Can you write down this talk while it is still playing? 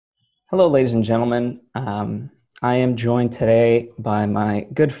Hello, ladies and gentlemen. I am joined today by my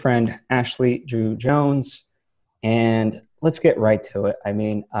good friend Ashley Drew Jones, and let's get right to it.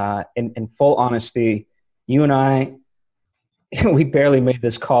 In full honesty, you and I, we barely made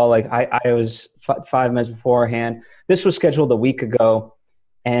this call. I was 5 minutes beforehand. This was scheduled a week ago,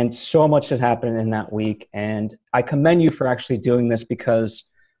 and so much has happened in that week. And I commend you for actually doing this because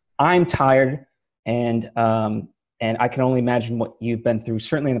I'm tired, and and I can only imagine what you've been through,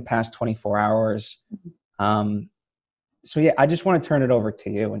 certainly in the past 24 hours. Um, so yeah, I just want to turn it over to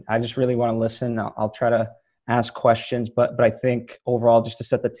you, and I just really want to listen. I'll try to ask questions, but I think overall, just to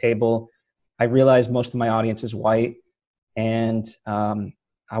set the table, I realize most of my audience is white, and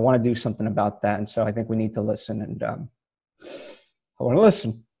I want to do something about that. And so I think we need to listen, and I want to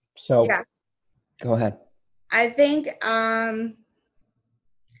listen. So Yeah, go ahead. I think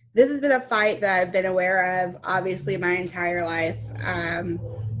this has been a fight that I've been aware of, obviously, my entire life.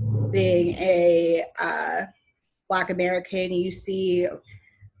 Being a Black American, you see,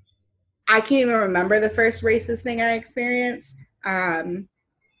 I can't even remember the first racist thing I experienced. But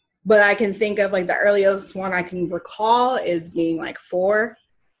I can think of like the earliest one I can recall is being like 4.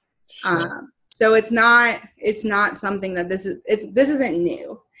 Sure. So it's not something that this isn't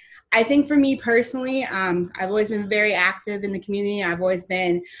new. I think for me personally, I've always been very active in the community. I've always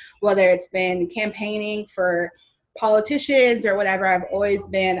been, whether it's been campaigning for politicians or whatever, I've always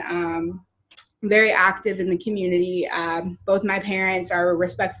been very active in the community. Both my parents are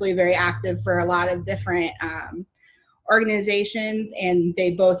respectfully very active for a lot of different organizations, and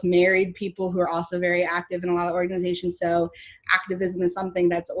they both married people who are also very active in a lot of organizations. So activism is something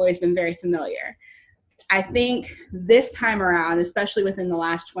that's always been very familiar. I think this time around, especially within the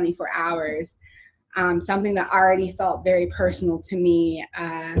last 24 hours, something that already felt very personal to me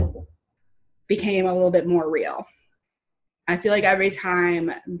became a little bit more real. I feel like every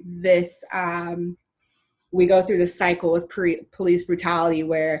time we go through this cycle with police brutality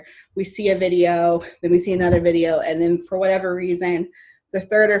where we see a video, then we see another video, and then for whatever reason, the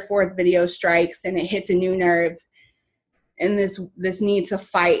third or fourth video strikes and it hits a new nerve, and this need to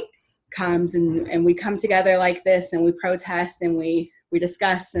fight comes, and we come together like this, and we protest, and we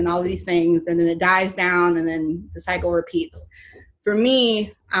discuss and all these things, and then it dies down, and then the cycle repeats. For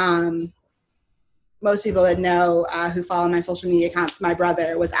me, most people that know who follow my social media accounts, my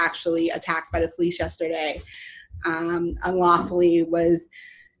brother was actually attacked by the police yesterday. Unlawfully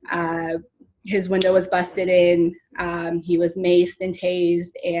his window was busted in. He was maced and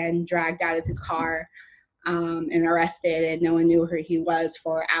tased and dragged out of his car and arrested, and no one knew who he was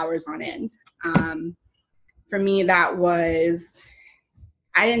for hours on end. For me, I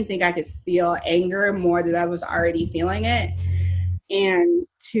didn't think I could feel anger more than I was already feeling it. And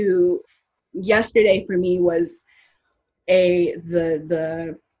yesterday for me was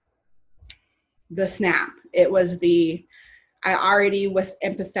the snap. It was I already was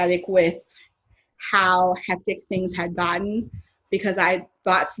empathetic with how hectic things had gotten, because I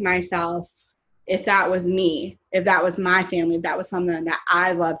thought to myself, if that was me, if that was my family, if that was someone that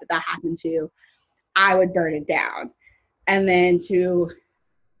I loved that happened to, I would burn it down. And then to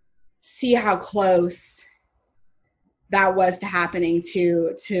see how close that was to happening,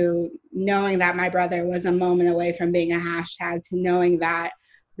 to knowing that my brother was a moment away from being a hashtag, to knowing that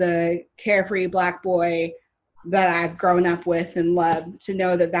the carefree Black boy that I've grown up with and loved, to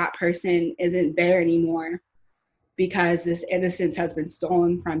know that that person isn't there anymore because this innocence has been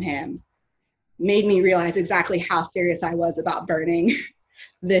stolen from him, made me realize exactly how serious I was about burning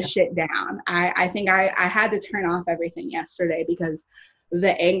this shit down. I think I had to turn off everything yesterday because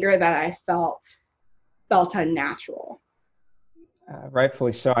the anger that I felt unnatural.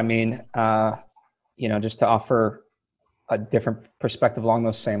 Rightfully so. Just to offer a different perspective along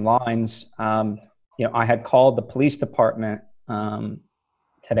those same lines, I had called the police department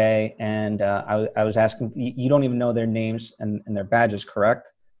today, and I was asking, you don't even know their names and their badges,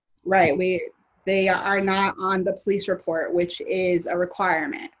 correct? Right. They are not on the police report, which is a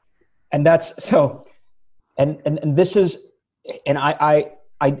requirement. And that's so, and this is, and I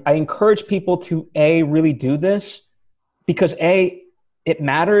encourage people to really do this, because it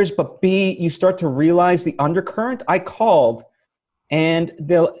matters, but B, you start to realize the undercurrent. I called and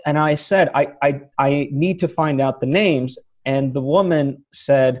I said, I need to find out the names. And the woman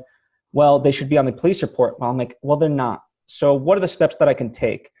said, well, they should be on the police report. Well, I'm like, well, they're not. So what are the steps that I can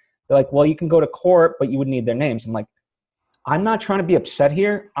take? They're like, well, you can go to court, but you would need their names. I'm like, I'm not trying to be upset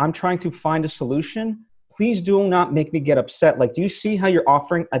here. I'm trying to find a solution. Please do not make me get upset. Like, do you see how you're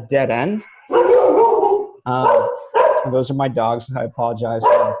offering a dead end? Those are my dogs. I apologize.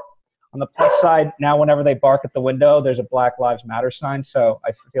 On the plus side, now whenever they bark at the window, there's a Black Lives Matter sign. So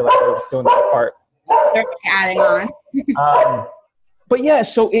I feel like they're doing their part. They're adding on. But yeah,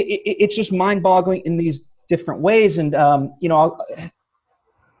 so it's just mind-boggling in these different ways. And,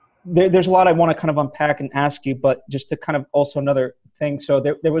 there's a lot I want to kind of unpack and ask you, but just to kind of also another thing. So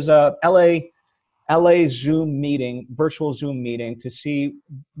there was a LA Zoom meeting, virtual Zoom meeting, to see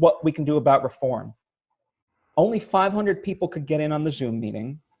what we can do about reform. Only 500 people could get in on the Zoom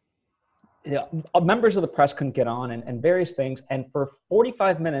meeting. Members of the press couldn't get on and various things. And for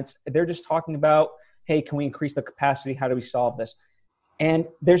 45 minutes, they're just talking about, hey, can we increase the capacity? How do we solve this? And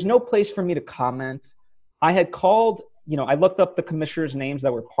there's no place for me to comment. I had called, I looked up the commissioners' names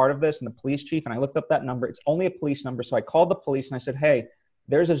that were part of this and the police chief, and I looked up that number. It's only a police number. So I called the police and I said, hey,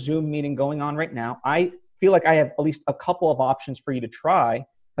 there's a Zoom meeting going on right now. I feel like I have at least a couple of options for you to try.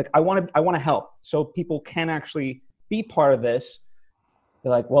 Like I want to help so people can actually be part of this.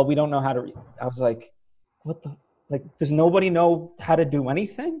 They're like, well, we don't know how to. I was like, what the? Like, does nobody know how to do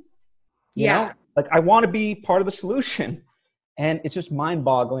anything? You know? Like, I want to be part of the solution, and it's just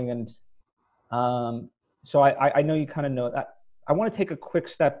mind-boggling. And so I know you kind of know that. I want to take a quick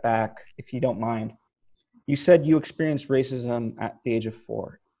step back, if you don't mind. You said you experienced racism at the age of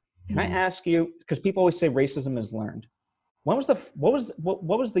 4. Can I ask you, because people always say racism is learned. What was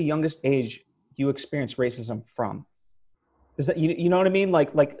the youngest age you experienced racism from? Is that you know what I mean?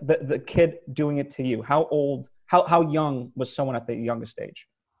 Like the kid doing it to you. How old? How young was someone at the youngest age?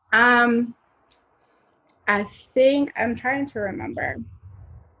 I think I'm trying to remember.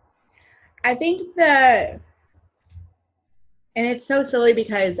 I think and it's so silly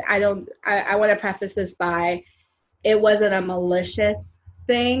because I want to preface this by, it wasn't a malicious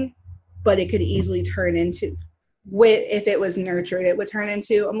thing, but it could easily turn into, if it was nurtured, it would turn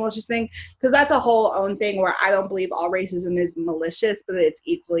into a malicious thing. Because that's a whole own thing where I don't believe all racism is malicious, but it's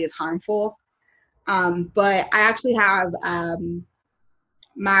equally as harmful. But I actually have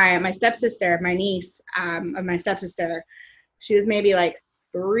my stepsister, my niece of my stepsister. She was maybe like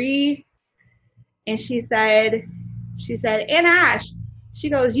 3, and she said, Aunt Ash, she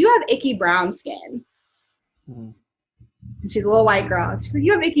goes, you have icky brown skin. Mm-hmm. And she's a little white girl. She said,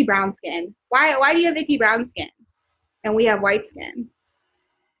 you have icky brown skin. Why do you have icky brown skin? And we have white skin.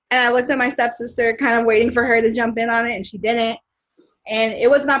 And I looked at my stepsister, kind of waiting for her to jump in on it, and she didn't. And it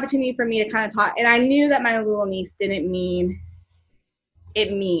was an opportunity for me to kind of talk. And I knew that my little niece didn't mean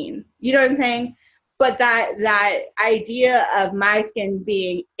it mean. You know what I'm saying? But that idea of my skin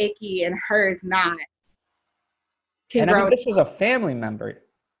being icky and hers not. And I mean, this was a family member.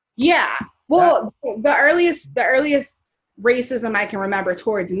 Yeah. Well, the earliest racism I can remember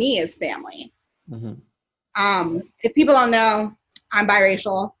towards me is family. Mm-hmm. If people don't know, I'm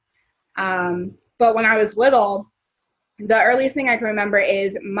biracial. But when I was little, the earliest thing I can remember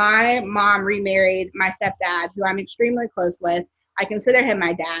is my mom remarried my stepdad, who I'm extremely close with. I consider him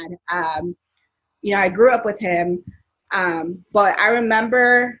my dad. I grew up with him. But I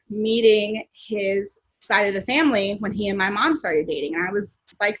remember meeting his side of the family when he and my mom started dating. And I was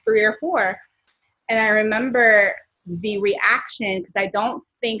like 3 or 4. And I remember the reaction, because I don't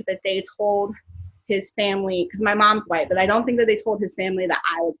think that they told his family, because my mom's white, but I don't think that they told his family that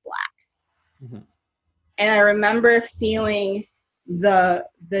I was Black. Mm-hmm. And I remember feeling the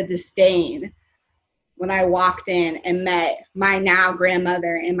disdain when I walked in and met my now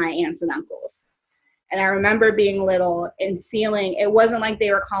grandmother and my aunts and uncles. And I remember being little and feeling, it wasn't like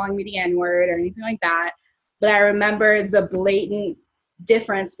they were calling me the N-word or anything like that, but I remember the blatant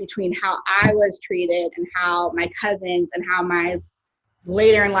difference between how I was treated and how my cousins and how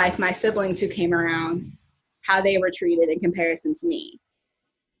later in life, my siblings who came around, how they were treated in comparison to me.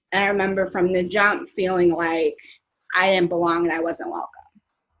 And I remember from the jump feeling like I didn't belong and I wasn't welcome,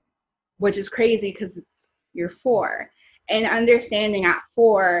 which is crazy because you're 4. And understanding at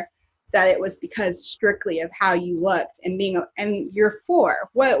 4 that it was because strictly of how you looked and and you're 4.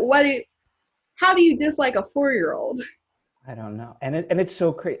 How do you dislike a 4-year-old? I don't know. And it's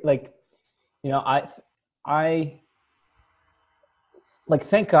so crazy. Like, I like,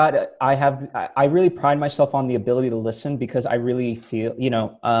 thank God I really pride myself on the ability to listen, because I really feel,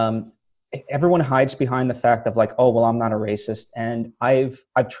 everyone hides behind the fact of like, oh, well, I'm not a racist. And I've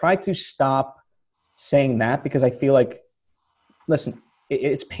tried to stop saying that, because I feel like, listen,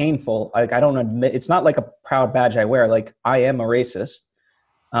 it's painful. Like, I don't admit, it's not like a proud badge I wear. Like, I am a racist.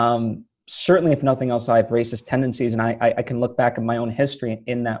 Certainly, if nothing else, I have racist tendencies, and I can look back at my own history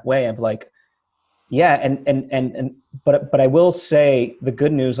in that way of like, yeah. But I will say the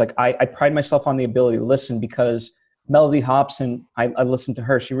good news, like I pride myself on the ability to listen, because Mellody Hobson, I listened to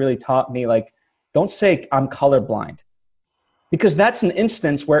her. She really taught me, like, don't say I'm colorblind. Because that's an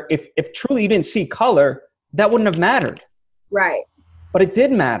instance where if truly you didn't see color, that wouldn't have mattered. Right. But it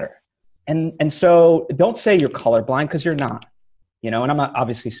did matter. And so don't say you're colorblind, because you're not. And I'm not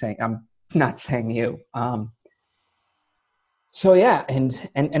obviously saying, I'm not saying you. So yeah, and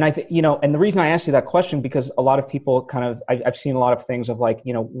I think, and the reason I asked you that question, because a lot of people kind of, I've seen a lot of things of like,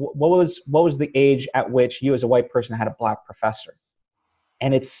 what was the age at which you as a white person had a black professor?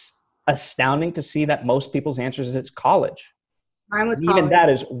 And it's astounding to see that most people's answers is it's college. Mine was Even college. that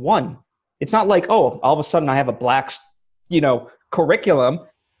is one. It's not like, oh, all of a sudden I have a black, curriculum,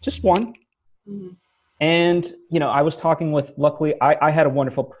 just one. Mm-hmm. And, I was talking with, luckily, I had a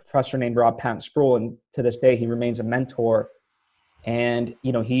wonderful professor named Rob Patton Sproul, and to this day, he remains a mentor. And,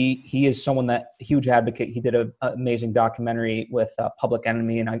 he is someone that, huge advocate. He did an amazing documentary with Public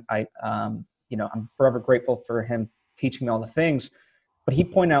Enemy. And I'm forever grateful for him teaching me all the things. But he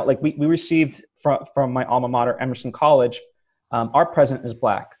pointed out, like, we received from my alma mater, Emerson College, our president is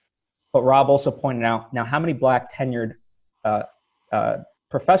black. But Rob also pointed out, now how many black tenured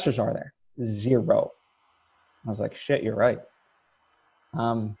professors are there? 0. I was like, shit, you're right.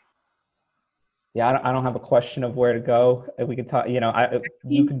 Yeah, I don't have a question of where to go. If we could talk,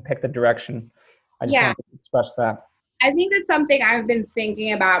 you can pick the direction. I just want to express that. I think that's something I've been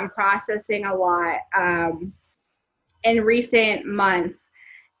thinking about and processing a lot in recent months,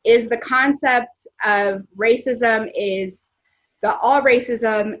 is the concept of racism is all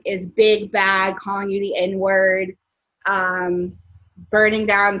racism is big, bad, calling you the N-word, burning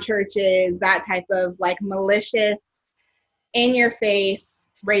down churches, that type of like malicious, in your face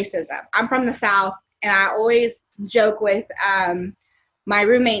racism. I'm from the South, and I always joke with my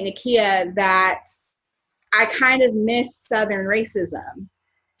roommate Nakia that I kind of miss Southern racism,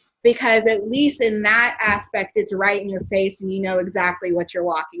 because at least in that aspect, it's right in your face and you know exactly what you're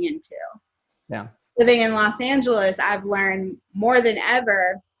walking into. Yeah. Living in Los Angeles, I've learned more than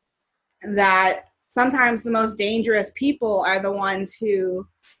ever that sometimes the most dangerous people are the ones who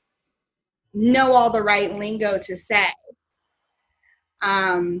know all the right lingo to say.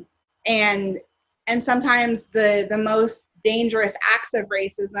 And sometimes the most dangerous acts of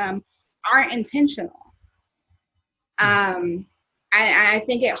racism aren't intentional. I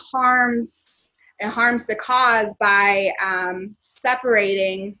think it harms the cause by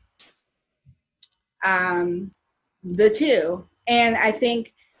separating the two. And I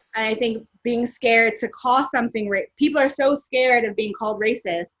think being scared to call something people are so scared of being called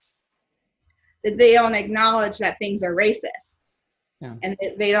racist that they don't acknowledge that things are racist. Yeah. And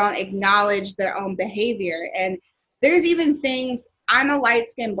they don't acknowledge their own behavior. And there's even things, I'm a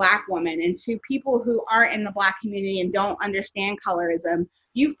light-skinned Black woman, and to people who aren't in the Black community and don't understand colorism,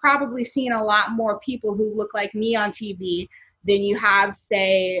 you've probably seen a lot more people who look like me on TV than you have,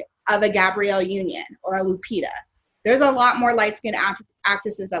 say, of a Gabrielle Union or a Lupita. There's a lot more light-skinned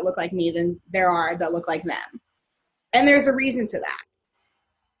actresses that look like me than there are that look like them. And there's a reason to that.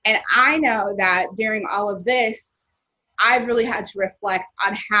 And I know that during all of this, I've really had to reflect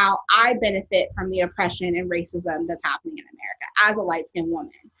on how I benefit from the oppression and racism that's happening in America as a light-skinned woman.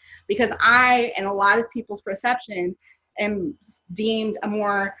 Because I, in a lot of people's perception, am deemed a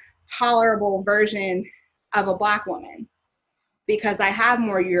more tolerable version of a Black woman because I have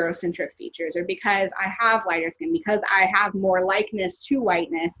more Eurocentric features, or because I have lighter skin, because I have more likeness to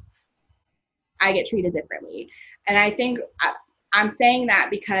whiteness, I get treated differently. And I think I'm saying that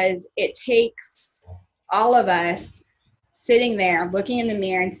because it takes all of us sitting there, looking in the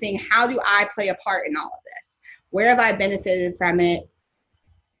mirror and saying, how do I play a part in all of this? Where have I benefited from it?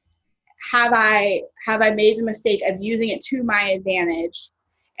 Have I made the mistake of using it to my advantage?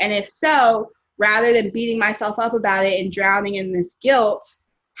 And if so, rather than beating myself up about it and drowning in this guilt,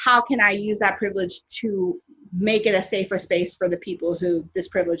 how can I use that privilege to make it a safer space for the people who this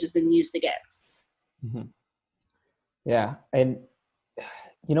privilege has been used against? Mm-hmm. Yeah. And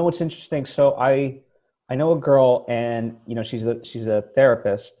you know what's interesting? So I know a girl, and she's a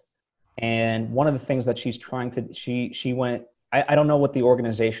therapist, and one of the things that she's trying to, she went, I don't know what the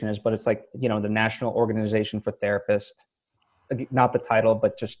organization is, but it's like, the National Organization for Therapists, not the title,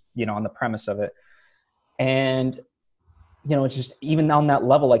 but just, on the premise of it. And, it's just, even on that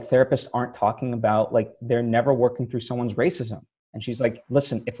level, like, therapists aren't talking about, like, they're never working through someone's racism. And she's like,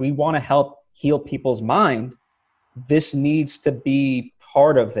 listen, if we want to help heal people's mind, this needs to be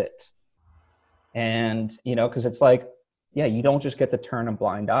part of it. And, because it's like, yeah, you don't just get to turn a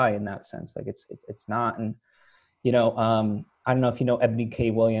blind eye in that sense. Like, it's not. And, I don't know if you know Ebony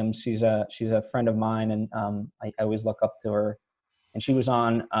K. Williams. She's a friend of mine, and I always look up to her. And she was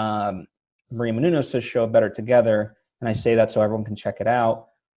on Maria Menounos' show, Better Together. And I say that so everyone can check it out.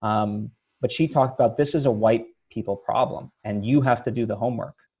 But she talked about, this is a white people problem, and you have to do the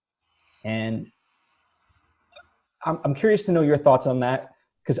homework. And I'm curious to know your thoughts on that,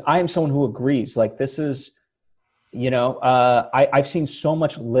 because I am someone who agrees. Like, this is, I've seen so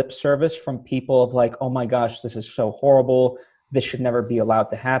much lip service from people of like, oh my gosh, this is so horrible. This should never be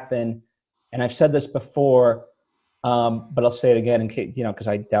allowed to happen. And I've said this before, but I'll say it again in case, because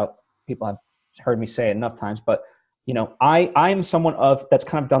I doubt people have heard me say it enough times. But, I'm someone that's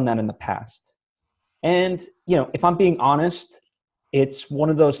kind of done that in the past. And, if I'm being honest, it's one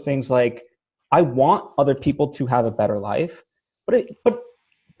of those things like, I want other people to have a better life, but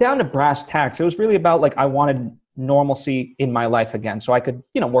down to brass tacks, it was really about like, I wanted normalcy in my life again, so I could,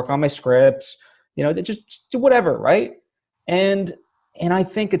 work on my scripts, just do whatever, right? And I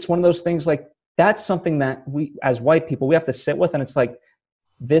think it's one of those things like, that's something that we, as white people, we have to sit with, and it's like,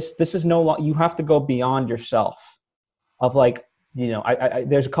 this is no longer, you have to go beyond yourself. Of like,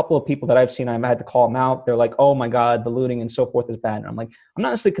 there's a couple of people that I've seen, I had to call them out. They're like, oh my God, the looting and so forth is bad. And I'm like, I'm not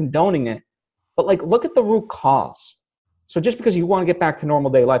necessarily condoning it, but like, look at the root cause. So just because you want to get back to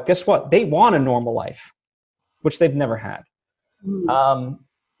normal day life, guess what? They want a normal life, which they've never had.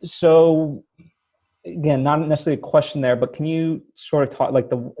 So again, not necessarily a question there, but can you sort of talk like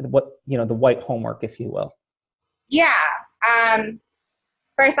the white homework, if you will? Yeah.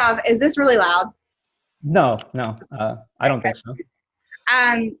 First off, is this really loud? No, I don't think so.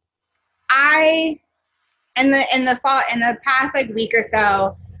 I in the past like week or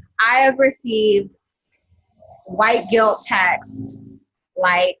so, I have received white guilt text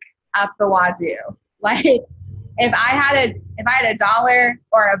like up the wazoo. Like, if I had a dollar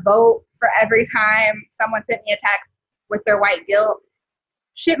or a vote for every time someone sent me a text with their white guilt,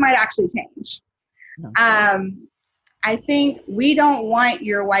 shit might actually change. No. I think we don't want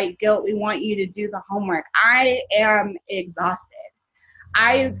your white guilt. We want you to do the homework. I am exhausted.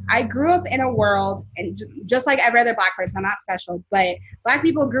 I grew up in a world, and just like every other Black person, I'm not special, but Black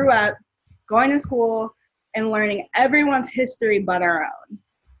people grew up going to school and learning everyone's history but our own.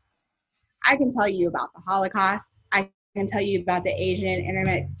 I can tell you about the Holocaust. I can tell you about the Asian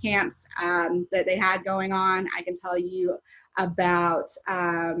internment camps that they had going on. I can tell you about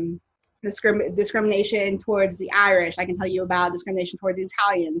discrimination towards the Irish. I can tell you about discrimination towards the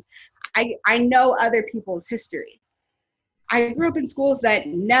Italians. I know other people's history. I grew up in schools that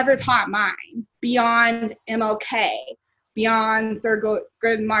never taught mine beyond MLK, beyond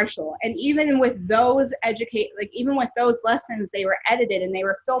Thurgood Marshall. And even with those even with those lessons, they were edited and they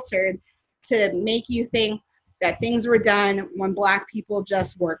were filtered to make you think that things were done when Black people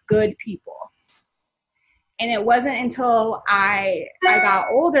just were good people. And it wasn't until I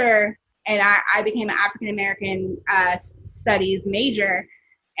got older and I became an African-American studies major,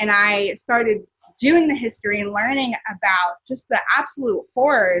 and I started doing the history and learning about just the absolute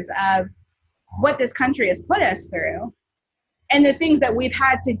horrors of what this country has put us through and the things that we've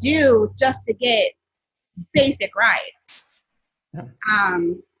had to do just to get basic rights. Yeah.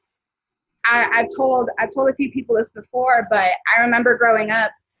 I've told a few people this before, but I remember growing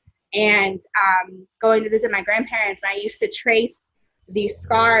up and going to visit my grandparents, and I used to trace these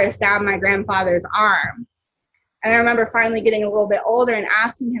scars down my grandfather's arm. And I remember finally getting a little bit older and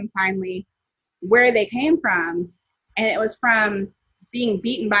asking him finally where they came from. And it was from being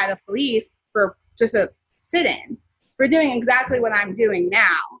beaten by the police for just a sit-in, for doing exactly what I'm doing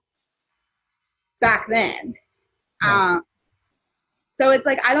now, back then. Yeah. So it's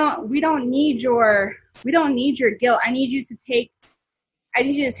like, we don't need your guilt. I need you to take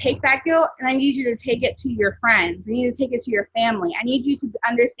that guilt, and I need you to take it to your friends. I need you to take it to your family. I need you to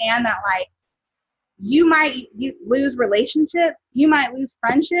understand that, like, you lose relationships, you might lose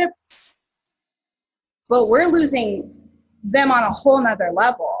friendships, but we're losing them on a whole nother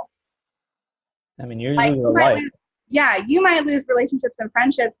level. I mean, you're losing a life. You might lose relationships and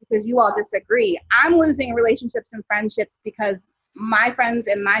friendships because you all disagree. I'm losing relationships and friendships because my friends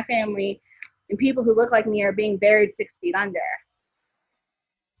and my family and people who look like me are being buried 6 feet under.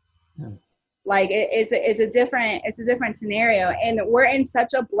 Yeah. Like, it's a different scenario, and we're in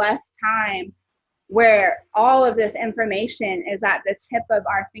such a blessed time where all of this information is at the tip of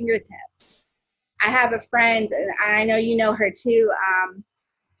our fingertips. I have a friend, and I know you know her too,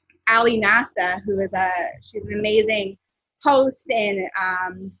 Ali Nasta, she's an amazing host and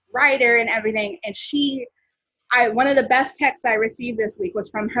writer and everything. And one of the best texts I received this week was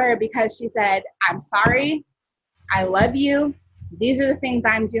from her, because she said, "I'm sorry, I love you. These are the things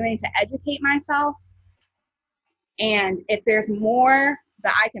I'm doing to educate myself. And if there's more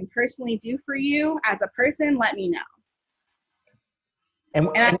that I can personally do for you as a person, let me know." And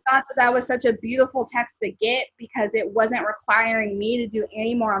I thought that was such a beautiful text to get, because it wasn't requiring me to do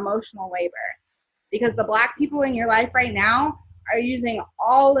any more emotional labor. because the Black people in your life right now are using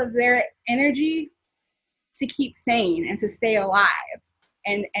all of their energy to keep sane and to stay alive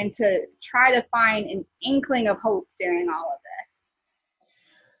and to try to find an inkling of hope during all of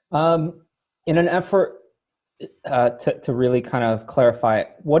this. In an effort to really kind of clarify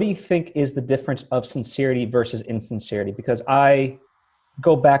it, what do you think is the difference of sincerity versus insincerity? Because I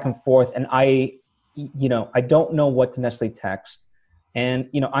go back and forth, and I don't know what to necessarily text. And,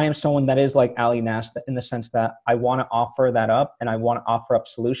 I am someone that is like Ali Nasta in the sense that I want to offer that up and I want to offer up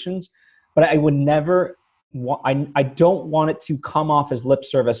solutions, but I would never I don't want it to come off as lip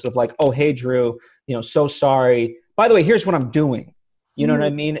service of like, oh, hey, Drew, so sorry. By the way, here's what I'm doing. You know what I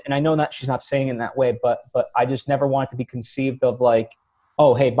mean? And I know that she's not saying it in that way, but I just never want it to be conceived of like,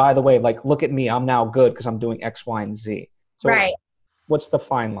 oh, hey, by the way, like, look at me, I'm now good because I'm doing X, Y, and Z. So right. What's the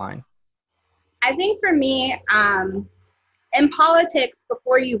fine line? I think for me, in politics,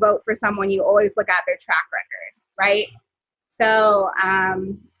 before you vote for someone, you always look at their track record, right? So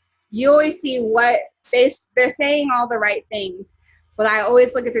you always see what they're saying all the right things, but I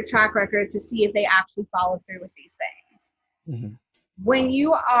always look at their track record to see if they actually follow through with these things. Mm-hmm. When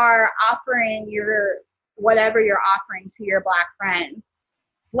you are offering whatever you're offering to your Black friends,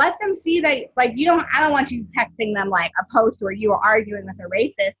 let them see that, like, I don't want you texting them like a post where you are arguing with a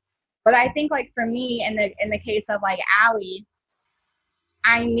racist. But I think, like, for me, in the case of like Ali,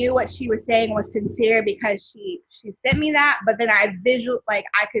 I knew what she was saying was sincere because she sent me that, but then I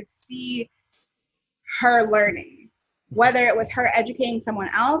could see her learning, whether it was her educating someone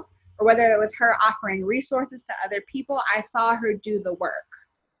else or whether it was her offering resources to other people. I saw her do the work.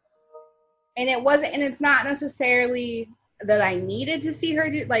 And it's not necessarily that I needed to see her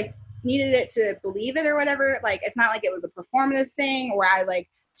do, like, needed it to believe it or whatever. Like, it's not like it was a performative thing where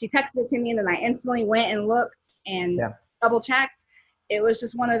she texted it to me and then I instantly went and looked and double checked. It was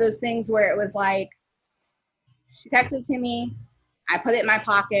just one of those things where it was like, she texted to me, I put it in my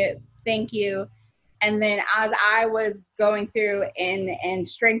pocket, thank you. And then as I was going through and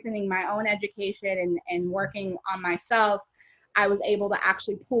strengthening my own education and working on myself, I was able to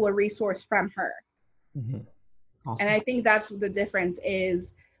actually pull a resource from her. Mm-hmm. Awesome. And I think that's the difference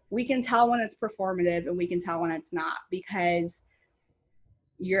is we can tell when it's performative and we can tell when it's not, because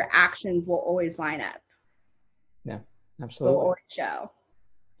your actions will always line up. Yeah, absolutely. They'll always show.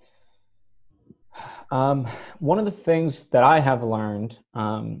 One of the things that I have learned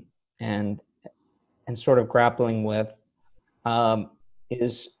and sort of grappling with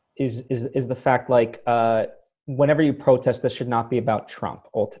is the fact, like, whenever you protest, this should not be about Trump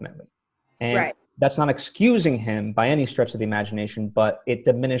ultimately. And right. That's not excusing him by any stretch of the imagination, but it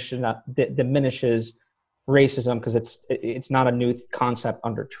diminishes racism because it's not a new concept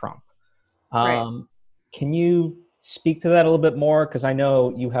under Trump. Right. Can you speak to that a little bit more? Because I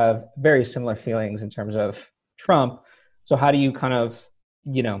know you have very similar feelings in terms of Trump. So how do you kind of,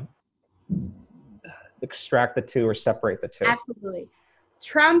 extract the two or separate the two? Absolutely.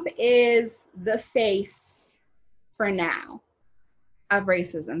 Trump is the face for now of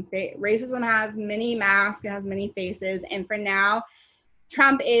racism. Racism has many masks, it has many faces, and for now,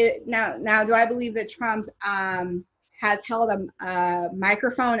 Trump is now. Do I believe that Trump has held a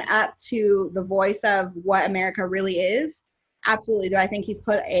microphone up to the voice of what America really is? Absolutely. Do I think he's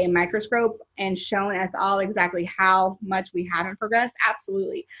put a microscope and shown us all exactly how much we haven't progressed?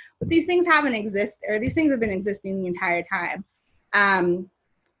 Absolutely. But these things these things have been existing the entire time.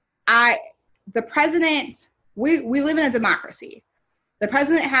 The president, we live in a democracy. The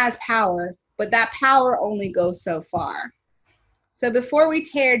president has power, but that power only goes so far. So before we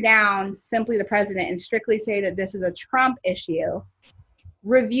tear down simply the president and strictly say that this is a Trump issue,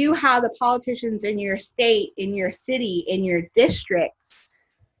 review how the politicians in your state, in your city, in your districts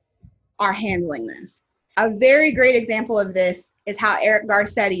are handling this. A very great example of this is how Eric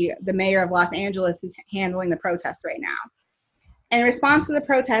Garcetti, the mayor of Los Angeles, is handling the protest right now. In response to the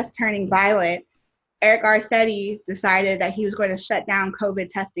protest turning violent, Eric Garcetti decided that he was going to shut down COVID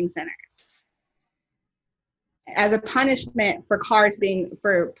testing centers as a punishment for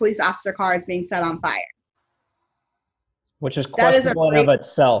police officer cars being set on fire. Which is questionable in of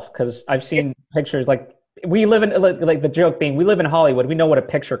itself, because I've seen pictures, like, we live in, like the joke being, we live in Hollywood, we know what a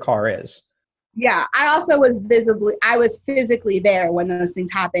picture car is. Yeah, I was physically there when those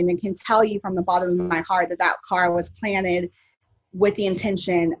things happened and can tell you from the bottom of my heart that car was planted with the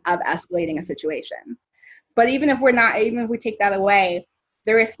intention of escalating a situation. But even if we take that away,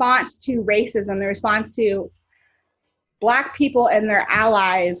 the response to racism, the response to Black people and their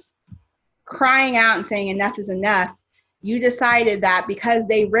allies crying out and saying enough is enough, you decided that because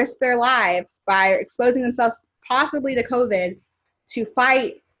they risked their lives by exposing themselves possibly to COVID to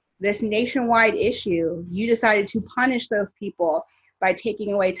fight this nationwide issue, you decided to punish those people by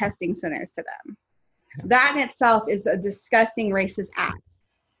taking away testing centers to them. That in itself is a disgusting racist act.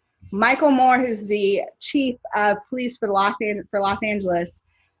 Michael Moore, who's the chief of police for Los Angeles,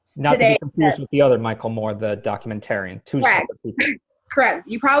 Not today, to be confused with the other Michael Moore, the documentarian. Two correct. separate people. Correct.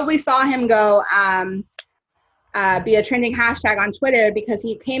 You probably saw him go be a trending hashtag on Twitter because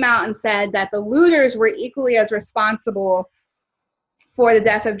he came out and said that the looters were equally as responsible for the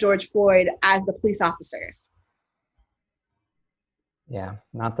death of George Floyd as the police officers. Yeah,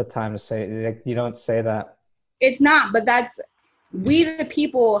 not the time to say it. You don't say that. It's not, but that's, we the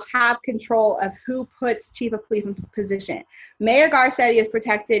people have control of who puts chief of police in position. Mayor Garcetti has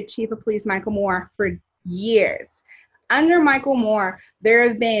protected chief of police Michael Moore for years. Under Michael Moore, there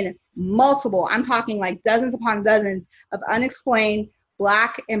have been multiple, I'm talking like dozens upon dozens of unexplained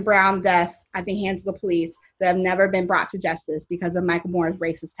Black and brown deaths at the hands of the police that have never been brought to justice because of Michael Moore's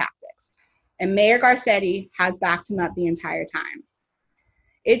racist tactics. And Mayor Garcetti has backed him up the entire time.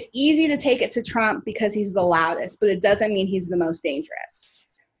 It's easy to take it to Trump because he's the loudest, but it doesn't mean he's the most dangerous.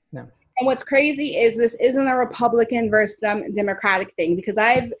 No. And what's crazy is this isn't a Republican versus Democratic thing, because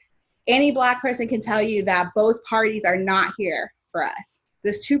any Black person can tell you that both parties are not here for us.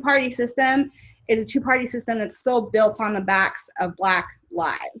 This two-party system is a two-party system that's still built on the backs of Black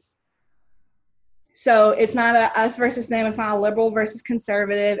lives. So it's not a us versus them. It's not a liberal versus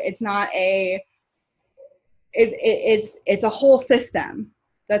conservative. It's not it's a whole system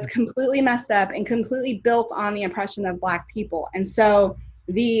that's completely messed up and completely built on the oppression of Black people. And so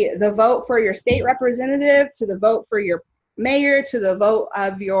the vote for your state representative, to the vote for your mayor, to the vote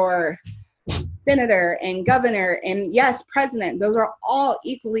of your senator and governor, and yes, president, those are all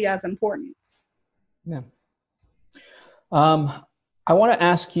equally as important. Yeah. I want to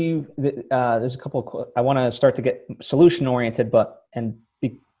ask you, there's a couple I want to start to get solution oriented,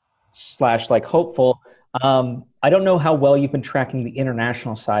 / like hopeful. I don't know how well you've been tracking the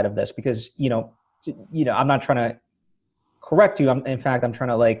international side of this because, I'm not trying to correct you. In fact, I'm trying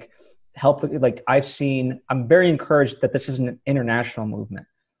to help. I'm very encouraged that this is an international movement.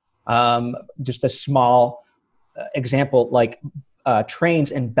 Just a small example,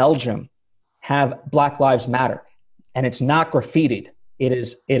 trains in Belgium have Black Lives Matter, and it's not graffitied. It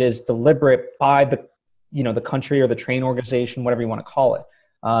is deliberate by the country or the train organization, whatever you want to call it.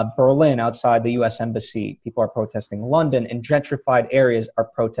 Berlin, outside the U.S. Embassy, people are protesting. London, in gentrified areas, are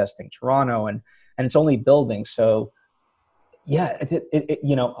protesting. Toronto, and it's only building. So, yeah,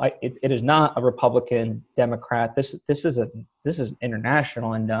 it is not a Republican, Democrat. This is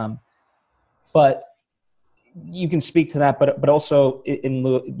international, and but you can speak to that. But also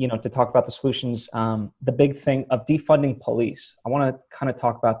to talk about the solutions. The big thing of defunding police. I want to kind of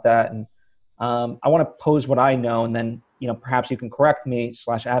talk about that, and I want to pose what I know, and then perhaps you can correct me /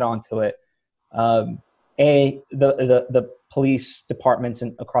 add on to it. The police departments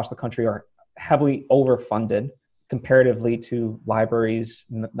across the country are heavily overfunded comparatively to libraries,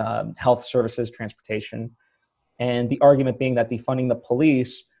 health services, transportation, and the argument being that defunding the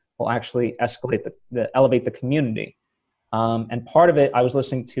police will actually elevate the community. And part of it, I was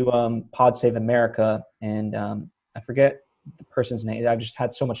listening to Pod Save America, and I forget the person's name. I've just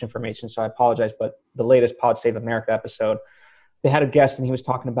had so much information, so I apologize. But the latest Pod Save America episode, they had a guest, and he was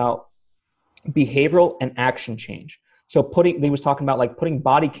talking about behavioral and action change. So he was talking about putting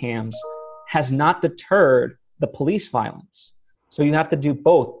body cams has not deterred the police violence. So you have to do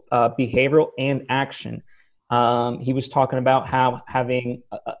both behavioral and action. He was talking about how having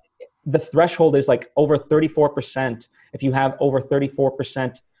the threshold is over 34%. If you have over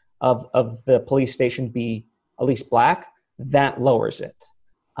 34% of the police station be at least Black, that lowers it.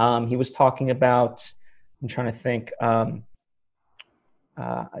 He was talking about, I'm trying to think, there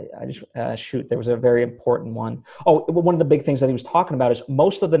was a very important one. Oh, one of the big things that he was talking about is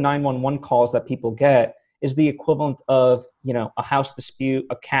most of the 911 calls that people get is the equivalent of, a house dispute,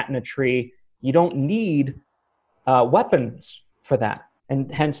 a cat in a tree. You don't need weapons for that,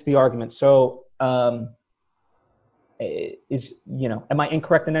 and hence the argument. So am I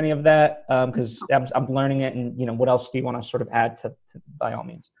incorrect in any of that? Because I'm learning it, and what else do you want to sort of add to by all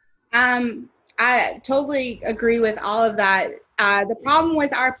means? I totally agree with all of that. The problem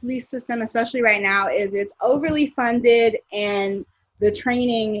with our police system, especially right now, is it's overly funded, and the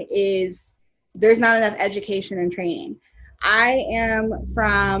training there's not enough education and training. I am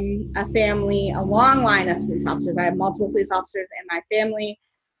from a long line of police officers. I have multiple police officers in my family.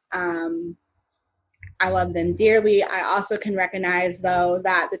 I love them dearly. I also can recognize, though,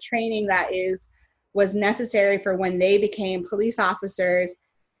 that the training that was necessary for when they became police officers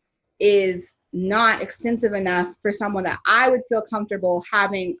is not extensive enough for someone that I would feel comfortable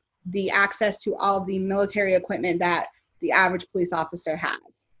having the access to all of the military equipment that the average police officer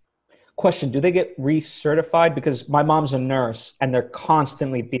has. Question, do they get recertified? Because my mom's a nurse and they're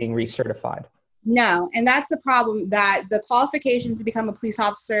constantly being recertified. No, and that's the problem, that the qualifications to become a police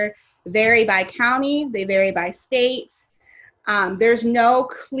officer vary by county, they vary by state. There's no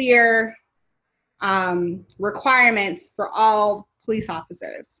clear requirements for all police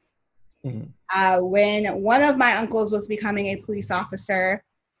officers. When one of my uncles was becoming a police officer,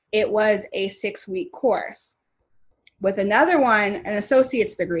 it was a 6-week course. With another one, an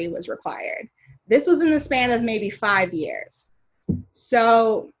associate's degree was required. This was in the span of maybe 5 years.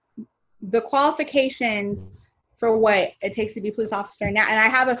 So the qualifications for what it takes to be a police officer now, and I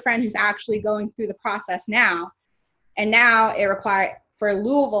have a friend who's actually going through the process now, and now it requires, for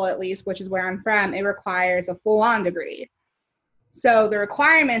Louisville at least, which is where I'm from, it requires a full-on degree. So the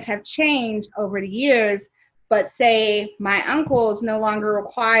requirements have changed over the years, but say my uncles no longer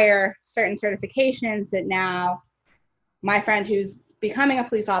require certain certifications that now my friend who's becoming a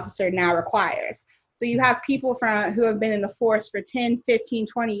police officer now requires. So you have people who have been in the force for 10, 15,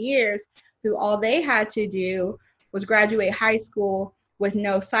 20 years who all they had to do was graduate high school with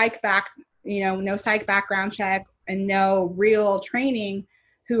no psych background check and no real training,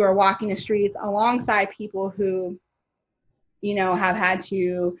 who are walking the streets alongside people who, have had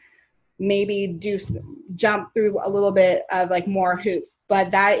to maybe jump through a little bit of like more hoops, but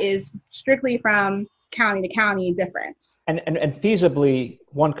that is strictly from county to county difference. And feasibly,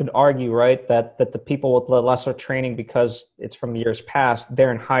 one could argue, right, that the people with the lesser training, because it's from years past,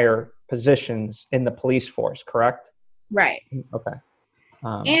 they're in higher positions in the police force, correct? Right. Okay.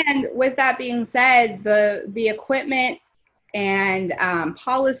 And with that being said, the equipment and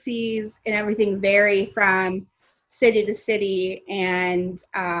policies and everything vary from city to city and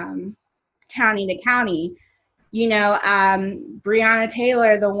county to county. Breonna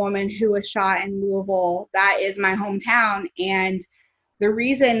Taylor, the woman who was shot in Louisville, that is my hometown. And the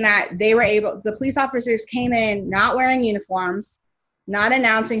reason that the police officers came in not wearing uniforms, not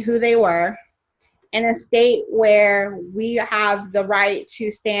announcing who they were, in a state where we have the right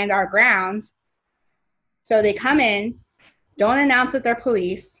to stand our ground. So they come in, don't announce that they're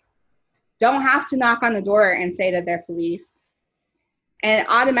police, don't have to knock on the door and say that they're police, and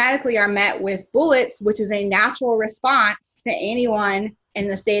automatically are met with bullets, which is a natural response to anyone in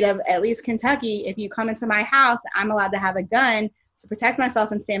the state of at least Kentucky. If you come into my house, I'm allowed to have a gun to protect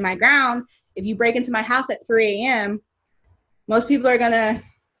myself and stand my ground. If you break into my house at 3 a.m., most people are going to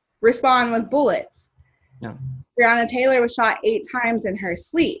respond with bullets. Yeah. Breonna Taylor was shot 8 times in her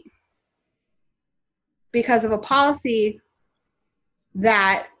sleep because of a policy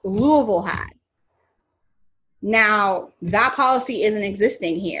that Louisville had. Now, that policy isn't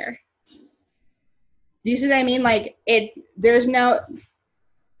existing here. Do you see what I mean? Like, there's not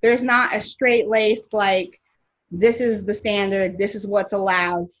a straight laced, like, this is the standard, this is what's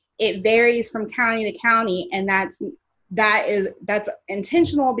allowed. It varies from county to county, and that's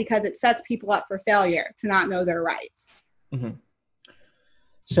intentional because it sets people up for failure to not know their rights. Mm-hmm.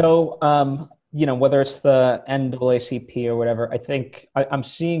 So, whether it's the NAACP or whatever, I think I'm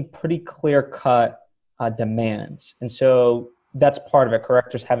seeing pretty clear cut demands. And so that's part of it,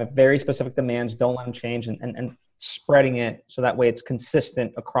 correct? Just have very specific demands, don't let them change, and spreading it so that way it's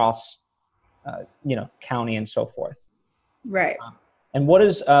consistent across, county and so forth. Right. And what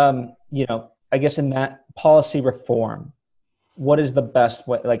is, I guess in that policy reform, what is the best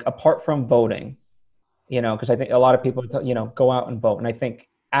way, like apart from voting, because I think a lot of people, go out and vote. And I think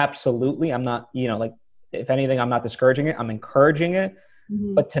absolutely, I'm not, if anything, I'm not discouraging it, I'm encouraging it.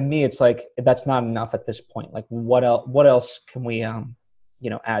 Mm-hmm. But to me, it's like, that's not enough at this point. Like what else can we,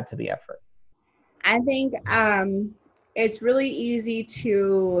 add to the effort? I think it's really easy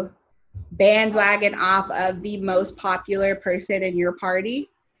to bandwagon off of the most popular person in your party.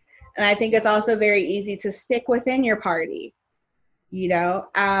 And I think it's also very easy to stick within your party.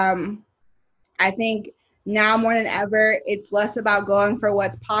 I think now more than ever, it's less about going for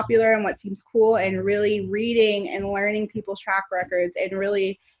what's popular and what seems cool, and really reading and learning people's track records and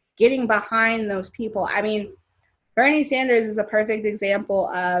really getting behind those people. I mean, Bernie Sanders is a perfect example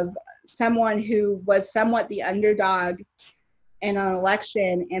of someone who was somewhat the underdog in an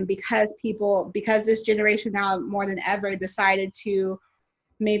election. And because this generation now more than ever decided to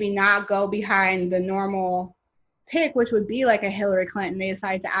maybe not go behind the normal pick, which would be like a Hillary Clinton, they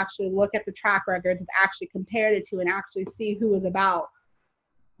decided to actually look at the track records and actually compare the two and actually see who was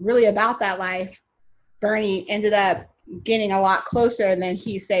really about that life. Bernie ended up getting a lot closer than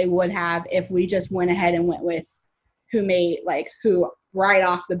he would have if we just went ahead and went with who right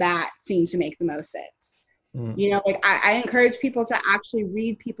off the bat seemed to make the most sense. Mm. You know, like I encourage people to actually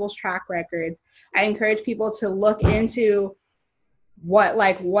read people's track records. I encourage people to look into what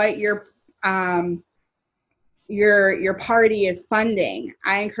your party is funding.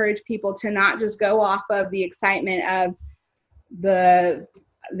 I encourage people to not just go off of the excitement of the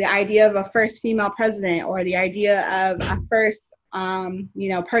idea of a first female president, or the idea of a first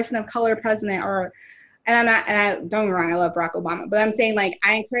person of color president, or and I don't get me wrong, I love Barack Obama, but I'm saying, like,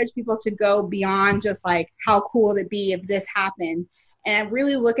 I encourage people to go beyond just like how cool would it be if this happened, and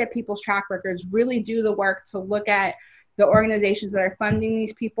really look at people's track records, really do the work to look at the organizations that are funding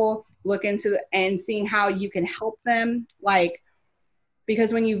these people, look into and seeing how you can help them, like,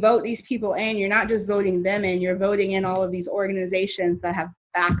 because when you vote these people in, you're not just voting them in, you're voting in all of these organizations that have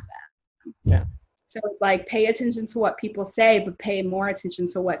backed them. Yeah. So it's like, pay attention to what people say, but pay more attention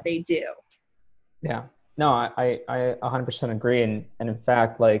to what they do. Yeah. No, I 100% agree. And in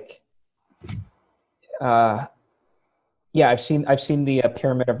fact, like, yeah, I've seen the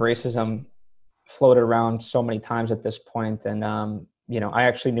pyramid of racism floated around so many times at this point. And, I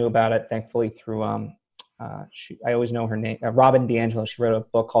actually knew about it, thankfully, through, I always know her name, Robin DiAngelo. She wrote a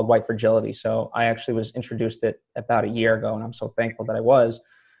book called White Fragility. So I actually was introduced it about a year ago, and I'm so thankful that I was.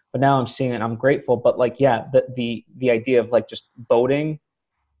 But now I'm seeing it and I'm grateful. But like, yeah, the idea of like just voting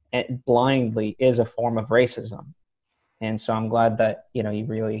blindly is a form of racism. And so I'm glad that, you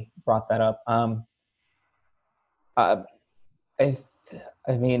really brought that up. Uh, I,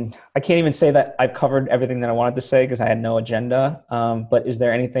 I mean, I can't even say that I've covered everything that I wanted to say because I had no agenda. But is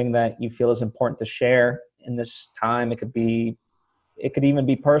there anything that you feel is important to share in this time? It could even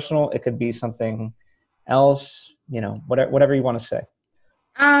be personal. It could be something else, whatever you want to say.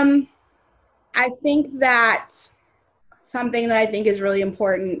 I think that something that I think is really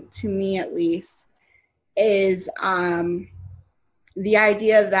important to me, at least, is the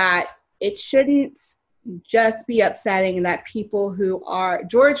idea that it shouldn't just be upsetting that people who are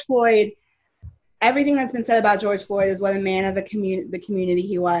George Floyd, everything that's been said about George Floyd is what a man of the community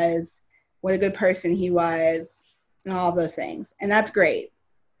he was, what a good person he was, and all of those things. And that's great.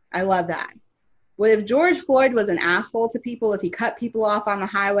 I love that. What if George Floyd was an asshole to people, if he cut people off on the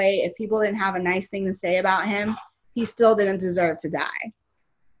highway, if people didn't have a nice thing to say about him, he still didn't deserve to die.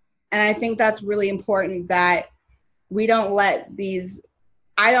 And I think that's really important, that we don't let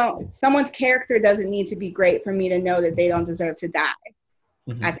someone's character doesn't need to be great for me to know that they don't deserve to die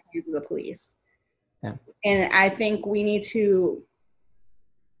at the hands of the police. Yeah. And I think we need to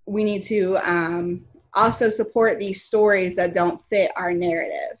also support these stories that don't fit our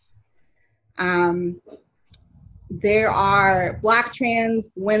narrative. There are Black trans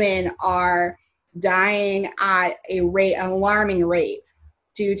women are dying at an alarming rate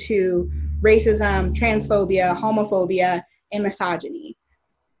due to racism, transphobia, homophobia, and misogyny.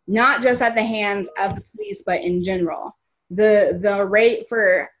 Not just at the hands of the police, but in general. The rate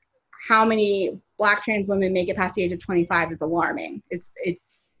for how many Black trans women make it past the age of 25 is alarming. It's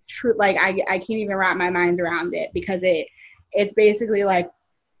true. Like, I can't even wrap my mind around it, because it's basically like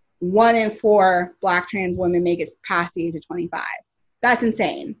 1 in 4 Black trans women make it past the age of 25. That's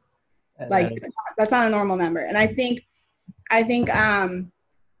insane. Like, that's not a normal number. And I think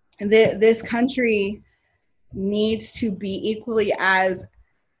this country needs to be equally as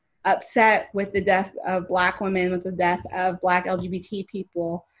upset with the death of Black women, with the death of Black LGBT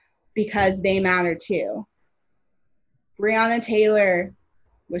people, because they matter too. Breonna Taylor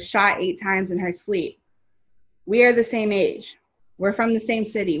was shot 8 times in her sleep. We are the same age. We're from the same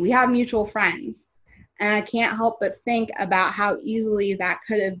city. We have mutual friends. And I can't help but think about how easily that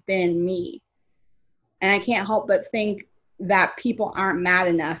could have been me. And I can't help but think that people aren't mad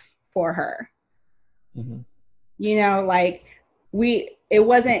enough for her. Mm-hmm. Like,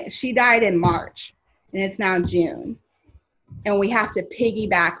 she died in March, and it's now June. And we have to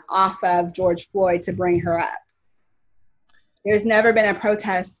piggyback off of George Floyd to bring her up. There's never been a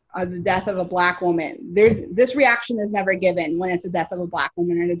protest of the death of a Black woman. This reaction is never given when it's the death of a Black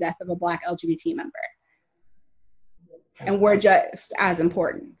woman or the death of a Black LGBT member. And we're just as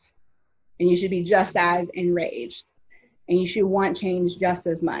important. And you should be just as enraged. And you should want change just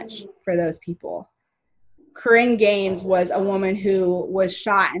as much for those people. Corinne Gaines was a woman who was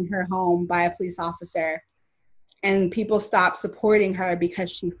shot in her home by a police officer. And people stopped supporting her because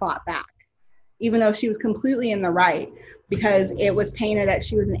she fought back, even though she was completely in the right, because it was painted that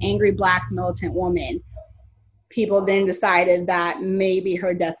she was an angry Black militant woman. People then decided that maybe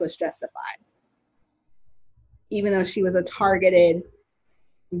her death was justified, even though she was a targeted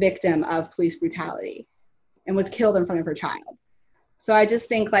victim of police brutality and was killed in front of her child. So I just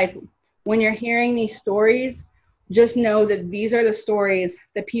think, like, when you're hearing these stories, just know that these are the stories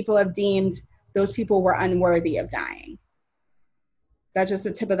that people have deemed those people were unworthy of dying. That's just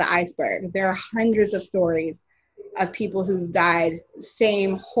the tip of the iceberg. There are hundreds of stories of people who've died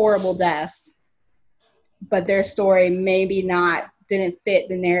same horrible deaths, but their story maybe didn't fit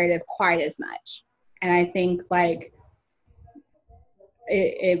the narrative quite as much. And I think like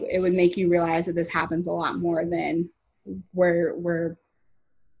it would make you realize that this happens a lot more than we're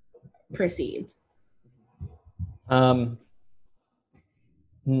perceived.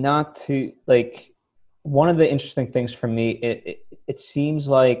 Not to like, one of the interesting things for me, it seems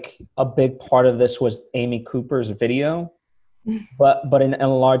like a big part of this was Amy Cooper's video, but in a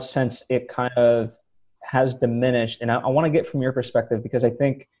large sense, it kind of has diminished. And I want to get from your perspective, because I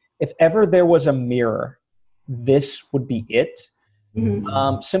think if ever there was a mirror, this would be it.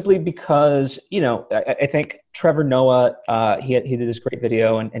 Mm-hmm. Simply because, you know, I think Trevor Noah, he did this great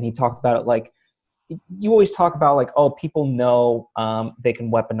video, and he talked about it like, you always talk about like, oh, people know they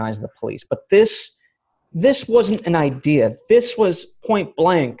can weaponize the police, but this wasn't an idea. This was point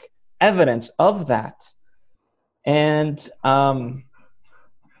blank evidence of that. And I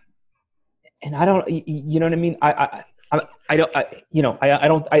don't, you know what I mean? I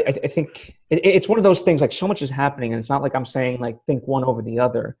think it's one of those things, like so much is happening, and it's not like I'm saying like think one over the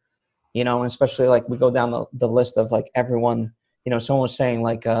other, you know, and especially like we go down the list of like everyone, you know, someone was saying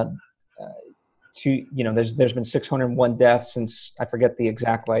like, there's been 601 deaths since, I forget the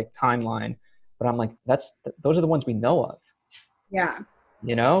exact like timeline, but I'm like, those are the ones we know of. Yeah.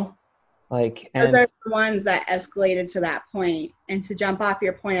 You know, like, and those are the ones that escalated to that point. And to jump off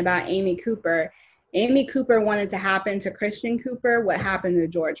your point about Amy Cooper wanted to happen to Christian Cooper what happened to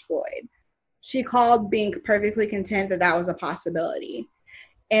George Floyd. She called being perfectly content that was a possibility.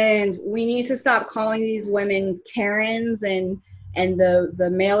 And we need to stop calling these women Karens and the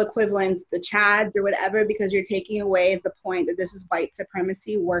male equivalents, the Chads or whatever, because you're taking away the point that this is white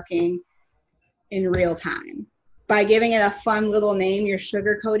supremacy working in real time. By giving it a fun little name, you're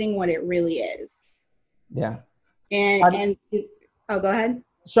sugarcoating what it really is. Yeah. And go ahead.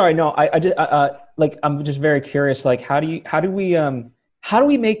 Sorry, no, I just like, I'm just very curious. Like, how do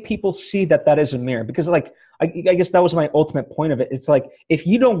we make people see that is a mirror? Because like, I guess that was my ultimate point of it. It's like, if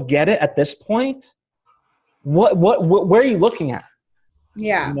you don't get it at this point, where are you looking at?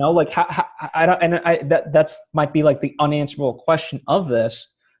 Yeah. You know, like how I don't, and that's might be like the unanswerable question of this,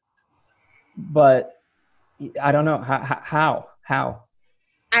 but I don't know how.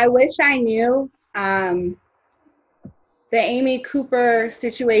 I wish I knew. The Amy Cooper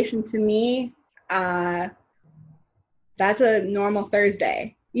situation, to me, that's a normal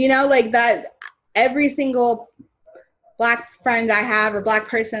Thursday. You know, like that. Every single Black friend I have or Black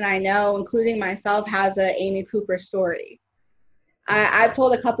person I know, including myself, has a Amy Cooper story. I've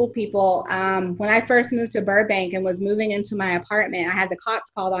told a couple people, when I first moved to Burbank and was moving into my apartment, I had the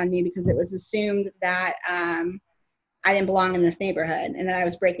cops called on me because it was assumed that I didn't belong in this neighborhood and that I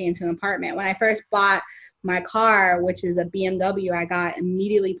was breaking into an apartment. When I first bought my car, which is a BMW, I got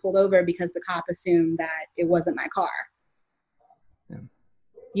immediately pulled over because the cop assumed that it wasn't my car. Yeah.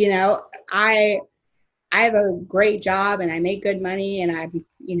 You know, I have a great job and I make good money and I'm,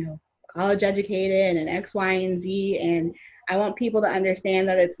 you know, college educated and X, Y, and Z. And I want people to understand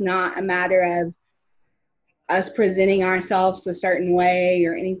that it's not a matter of us presenting ourselves a certain way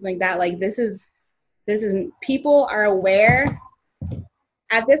or anything like that. Like this is people are aware.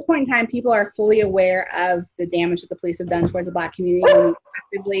 At this point in time, people are fully aware of the damage that the police have done towards the Black community. When we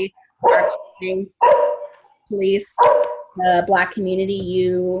actively are calling police the Black community,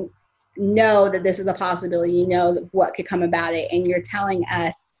 you know that this is a possibility. You know what could come about it, and you're telling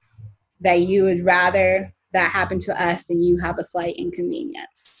us that you would rather that happen to us than you have a slight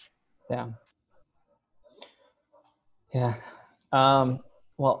inconvenience. Yeah.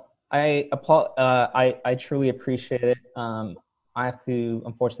 Well, I truly appreciate it. I have to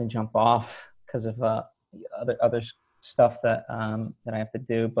unfortunately jump off because of other stuff that I have to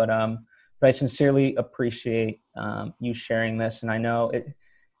do. But I sincerely appreciate you sharing this, and I know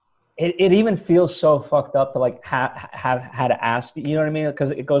it even feels so fucked up to like have had to ask. You know what I mean?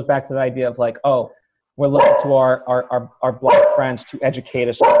 Because it goes back to the idea of like, oh, we're looking to our Black friends to educate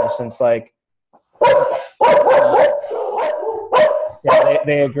us on this, and it's like, yeah,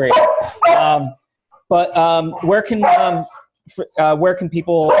 they agree. But where can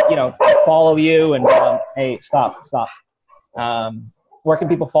people, you know, follow you and hey, stop. Where can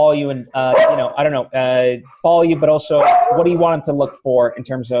people follow you and you know, I don't know, follow you, but also what do you want them to look for in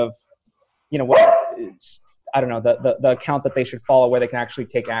terms of, you know, what I don't know, the account that they should follow where they can actually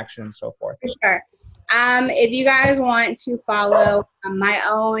take action and so forth. For sure. If you guys want to follow my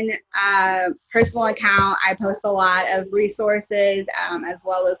own personal account, I post a lot of resources as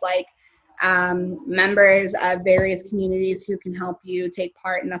well as like members of various communities who can help you take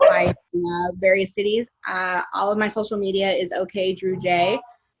part in the fight in various cities. All of my social media is OK Drew J.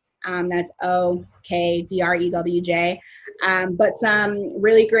 That's OKDREWJ. But some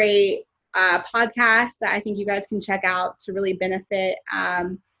really great podcasts that I think you guys can check out to really benefit.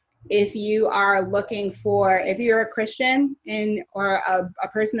 If you are looking for, if you're a Christian or a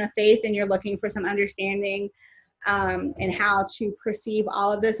person of faith and you're looking for some understanding and how to perceive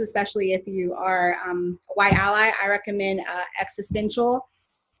all of this, especially if you are a white ally, I recommend Existential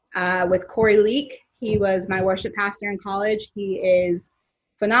with Corey Leak. He was my worship pastor in college. He is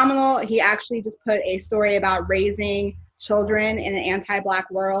phenomenal. He actually just put a story about raising children in an anti-Black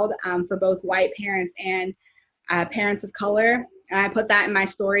world for both white parents and parents of color. And I put that in my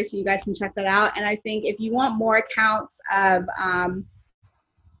story so you guys can check that out. And I think if you want more accounts of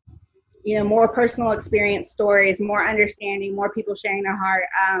more personal experience stories, more understanding, more people sharing their heart.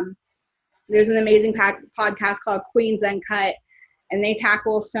 There's an amazing podcast called Queens Uncut, and they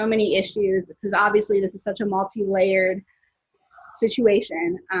tackle so many issues because obviously this is such a multi-layered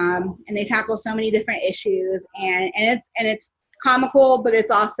situation, and they tackle so many different issues, and it's comical, but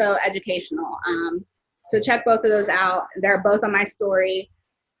it's also educational. So check both of those out. They're both on my story.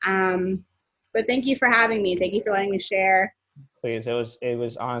 But thank you for having me. Thank you for letting me share. Please, it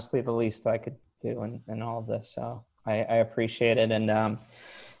was honestly the least I could do in all of this. So I appreciate it. And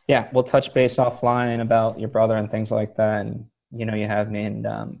yeah, we'll touch base offline about your brother and things like that. And you have me. And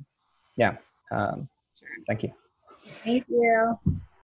Sure. thank you. Thank you.